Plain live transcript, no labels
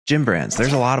Gym brands,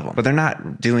 there's a lot of them, but they're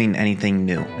not doing anything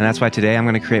new. And that's why today I'm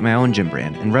gonna create my own gym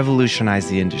brand and revolutionize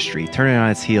the industry, turn it on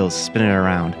its heels, spin it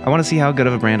around. I wanna see how good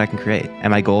of a brand I can create.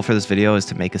 And my goal for this video is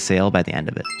to make a sale by the end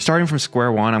of it. Starting from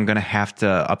square one, I'm gonna have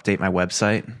to update my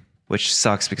website, which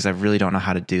sucks because I really don't know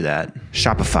how to do that.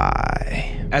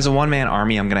 Shopify. As a one-man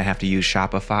army, I'm gonna have to use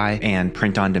Shopify and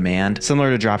print on demand.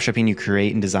 Similar to dropshipping, you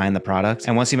create and design the product.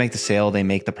 And once you make the sale, they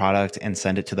make the product and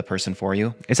send it to the person for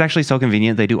you. It's actually so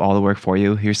convenient. They do all the work for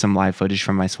you. Here's some live footage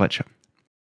from my sweatshop.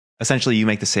 Essentially, you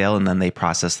make the sale and then they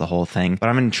process the whole thing. But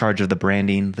I'm in charge of the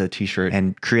branding, the t-shirt,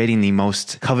 and creating the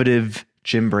most coveted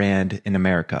gym brand in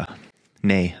America.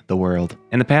 Nay, the world.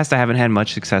 In the past, I haven't had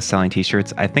much success selling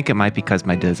t-shirts. I think it might be because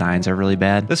my designs are really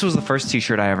bad. This was the first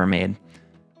t-shirt I ever made.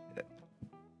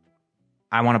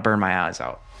 I want to burn my eyes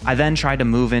out. I then tried to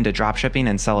move into dropshipping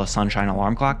and sell a sunshine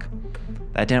alarm clock.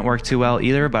 That didn't work too well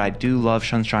either, but I do love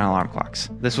sunshine alarm clocks.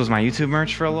 This was my YouTube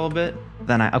merch for a little bit.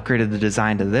 Then I upgraded the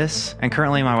design to this. And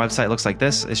currently my website looks like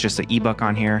this. It's just an ebook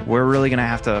on here. We're really gonna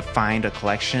have to find a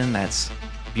collection that's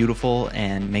beautiful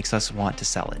and makes us want to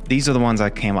sell it. These are the ones I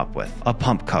came up with. A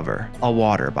pump cover, a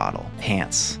water bottle,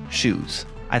 pants, shoes.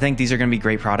 I think these are gonna be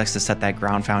great products to set that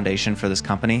ground foundation for this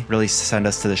company, really send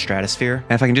us to the stratosphere.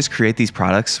 And if I can just create these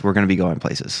products, we're gonna be going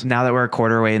places. Now that we're a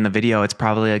quarter way in the video, it's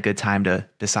probably a good time to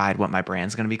decide what my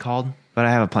brand's gonna be called, but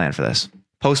I have a plan for this.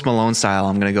 Post Malone style,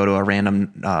 I'm gonna go to a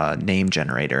random name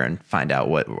generator and find out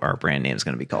what our brand name is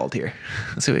gonna be called here.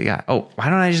 Let's see what we got. Oh, why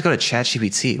don't I just go to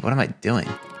ChatGPT? What am I doing?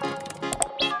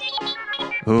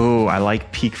 Ooh, I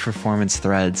like peak performance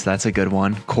threads. That's a good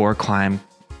one. Core climb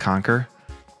conquer.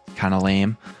 Kind of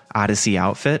lame. Odyssey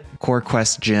outfit. Core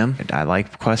Quest gym. I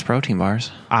like Quest protein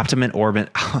bars. Optimum orbit.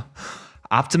 I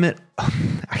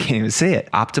can't even say it.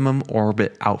 Optimum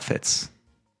orbit outfits.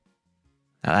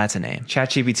 Now that's a name.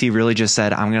 ChatGPT really just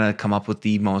said, I'm going to come up with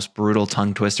the most brutal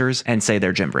tongue twisters and say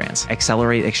they're gym brands.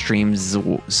 Accelerate Extreme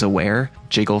Zawear.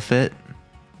 Jiggle Fit.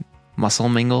 Muscle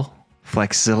Mingle.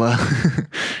 Flexzilla.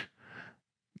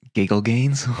 Giggle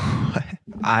Gains.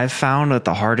 I've found that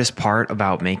the hardest part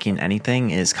about making anything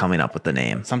is coming up with the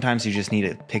name. Sometimes you just need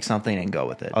to pick something and go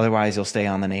with it. Otherwise, you'll stay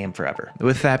on the name forever.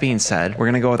 With that being said, we're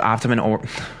gonna go with We're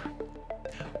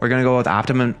gonna go with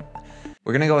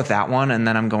that one, and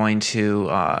then I'm going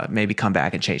to maybe come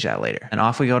back and change that later. And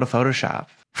off we go to Photoshop.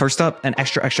 First up, an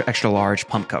extra large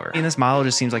pump cover. And this model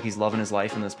just seems like he's loving his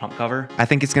life in this pump cover. I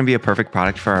think it's gonna be a perfect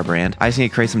product for our brand. I just need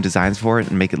to create some designs for it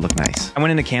and make it look nice. I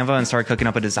went into Canva and started cooking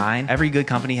up a design. Every good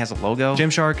company has a logo.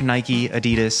 Gymshark, Nike,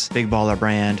 Adidas, Big Baller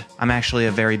Brand. I'm actually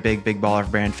a very big Baller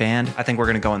Brand fan. I think we're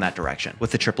gonna go in that direction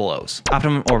with the triple O's.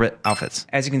 Optimum Orbit outfits.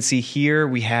 As you can see here,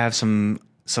 we have some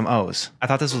O's. I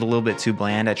thought this was a little bit too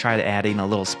bland. I tried adding a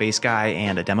little space guy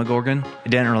and a Demogorgon. It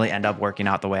didn't really end up working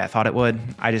out the way I thought it would.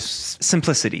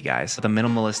 Simplicity, guys. The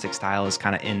minimalistic style is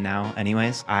kind of in now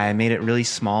anyways. I made it really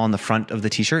small on the front of the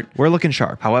t-shirt. We're looking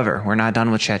sharp. However, we're not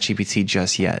done with ChatGPT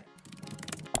just yet.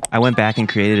 I went back and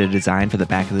created a design for the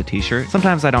back of the t-shirt.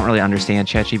 Sometimes I don't really understand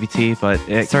ChatGPT, but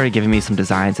it started giving me some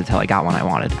designs until I got one I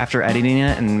wanted. After editing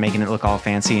it and making it look all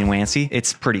fancy and wancy,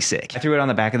 it's pretty sick. I threw it on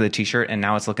the back of the t-shirt and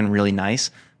now it's looking really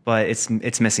nice, but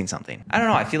it's missing something. I don't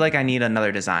know, I feel like I need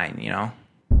another design, you know?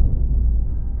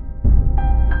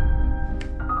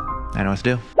 I know what to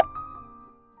do.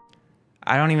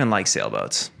 I don't even like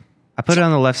sailboats. I put it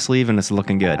on the left sleeve and it's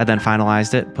looking good. I then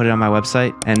finalized it, put it on my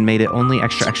website, and made it only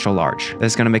extra large.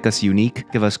 That's gonna make us unique,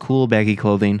 give us cool baggy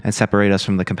clothing, and separate us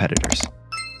from the competitors.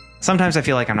 Sometimes I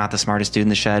feel like I'm not the smartest dude in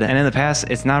the shed, and in the past,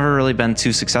 it's never really been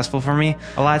too successful for me.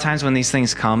 A lot of times when these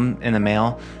things come in the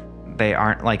mail, they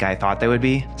aren't like I thought they would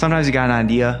be. Sometimes you got an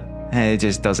idea, and it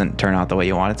just doesn't turn out the way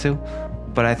you want it to.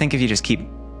 But I think if you just keep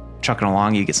chucking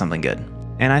along, you get something good.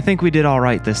 And I think we did all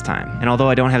right this time. And although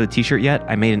I don't have the t-shirt yet,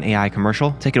 I made an AI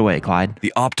commercial. Take it away, Clyde.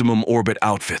 The Optimum Orbit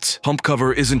outfits. Pump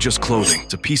cover isn't just clothing.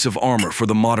 It's a piece of armor for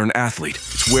the modern athlete.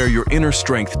 It's where your inner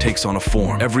strength takes on a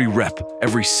form. Every rep,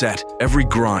 every set, every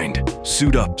grind.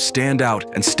 Suit up, stand out,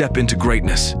 and step into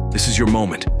greatness. This is your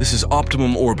moment. This is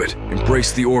Optimum Orbit.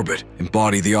 Embrace the orbit.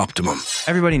 Embody the optimum.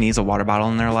 Everybody needs a water bottle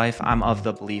in their life. I'm of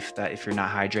the belief that if you're not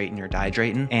hydrating, you're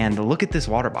dehydrating. And look at this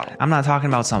water bottle. I'm not talking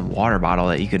about some water bottle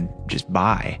that you could just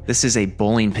buy. This is a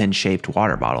bowling pin shaped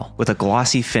water bottle with a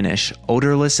glossy finish,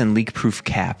 odorless and leak proof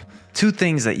cap. Two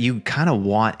things that you kind of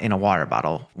want in a water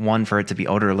bottle. One, for it to be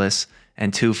odorless,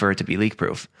 and two, for it to be leak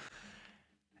proof.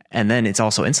 And then it's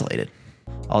also insulated.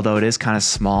 although it is kind of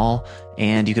small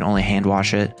and you can only hand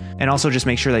wash it. And also just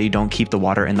make sure that you don't keep the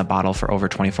water in the bottle for over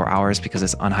 24 hours because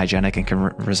it's unhygienic and can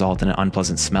result in an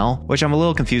unpleasant smell, which I'm a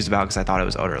little confused about because I thought it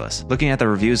was odorless. Looking at the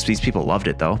reviews, these people loved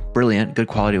it though. Brilliant, good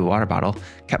quality water bottle.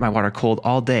 Kept my water cold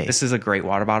all day. This is a great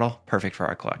water bottle, perfect for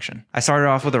our collection. I started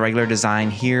off with a regular design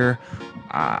here.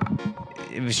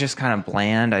 It was just kind of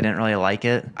bland. I didn't really like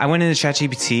it. I went into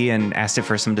ChatGPT and asked it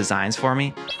for some designs for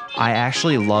me. I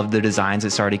actually loved the designs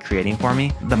it started creating for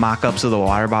me. The mock-ups of the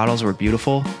water bottles were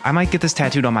beautiful. I might get this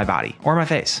tattooed on my body or my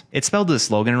face. It spelled the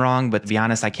slogan wrong, but to be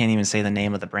honest, I can't even say the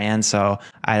name of the brand, so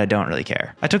I don't really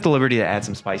care. I took the liberty to add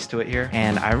some spice to it here,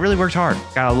 and I really worked hard.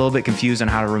 Got a little bit confused on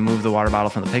how to remove the water bottle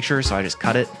from the picture, so I just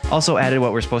cut it. Also added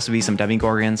what were supposed to be some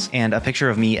demigorgons and a picture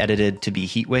of me edited to be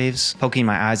heat waves, poking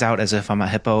my eyes out as if I'm a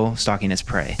hippo stalking its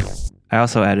prey. I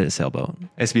also added a sailboat.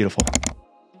 It's beautiful.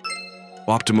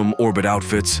 Optimum Orbit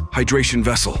Outfits Hydration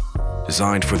Vessel.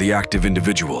 Designed for the active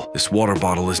individual, this water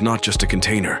bottle is not just a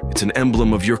container, it's an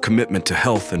emblem of your commitment to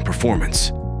health and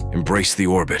performance. Embrace the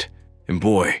orbit. And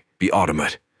boy, be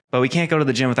automate. But we can't go to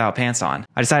the gym without pants on.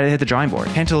 I decided to hit the drawing board.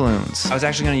 Pantaloons. I was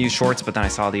actually gonna use shorts, but then I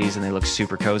saw these and they look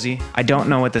super cozy. I don't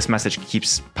know what this message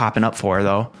keeps popping up for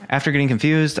though. After getting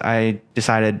confused, I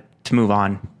decided to move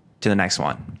on to the next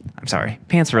one. I'm sorry.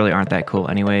 Pants really aren't that cool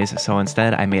anyways, so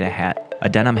instead I made a hat, a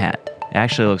denim hat. It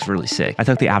actually looks really sick. I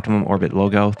took the Optimum Orbit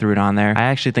logo, threw it on there. I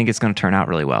actually think it's gonna turn out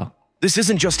really well. This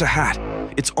isn't just a hat,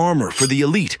 it's armor for the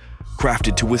elite.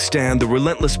 Crafted to withstand the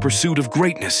relentless pursuit of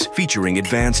greatness, featuring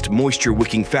advanced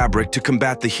moisture-wicking fabric to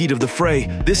combat the heat of the fray,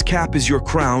 this cap is your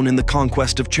crown in the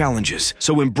conquest of challenges.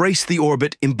 So embrace the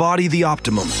orbit, embody the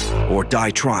optimum, or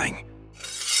die trying.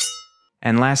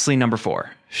 And lastly, number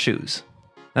 4, shoes.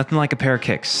 Nothing like a pair of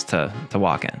kicks to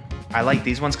walk in. I like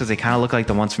these ones because they kind of look like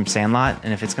the ones from Sandlot,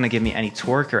 and if it's gonna give me any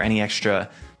torque or any extra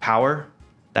power,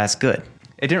 that's good.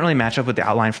 It didn't really match up with the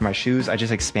outline for my shoes. I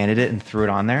just expanded it and threw it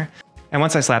on there. And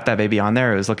once I slapped that baby on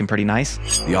there, it was looking pretty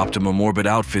nice. The Optimum Orbit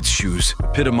Outfits shoes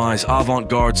epitomize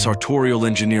avant-garde sartorial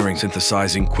engineering,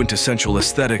 synthesizing quintessential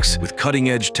aesthetics with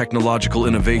cutting-edge technological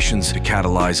innovations to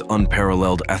catalyze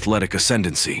unparalleled athletic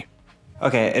ascendancy.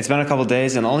 Okay, it's been a couple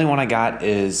days, and the only one I got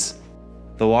is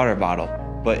the water bottle,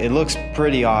 but it looks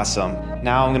pretty awesome.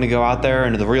 Now I'm gonna go out there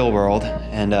into the real world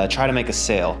and try to make a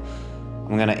sale.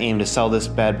 I'm gonna aim to sell this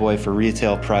bad boy for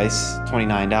retail price,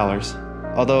 $29.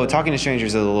 Although talking to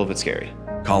strangers is a little bit scary.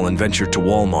 Colin ventured to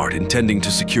Walmart intending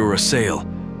to secure a sale,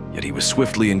 yet he was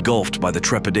swiftly engulfed by the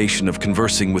trepidation of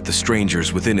conversing with the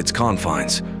strangers within its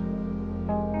confines.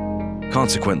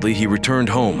 Consequently, he returned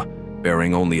home,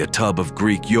 bearing only a tub of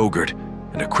Greek yogurt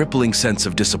and a crippling sense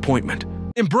of disappointment.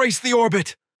 Embrace the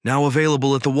orbit! Now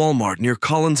available at the Walmart near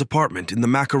Colin's apartment in the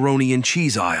macaroni and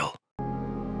cheese aisle.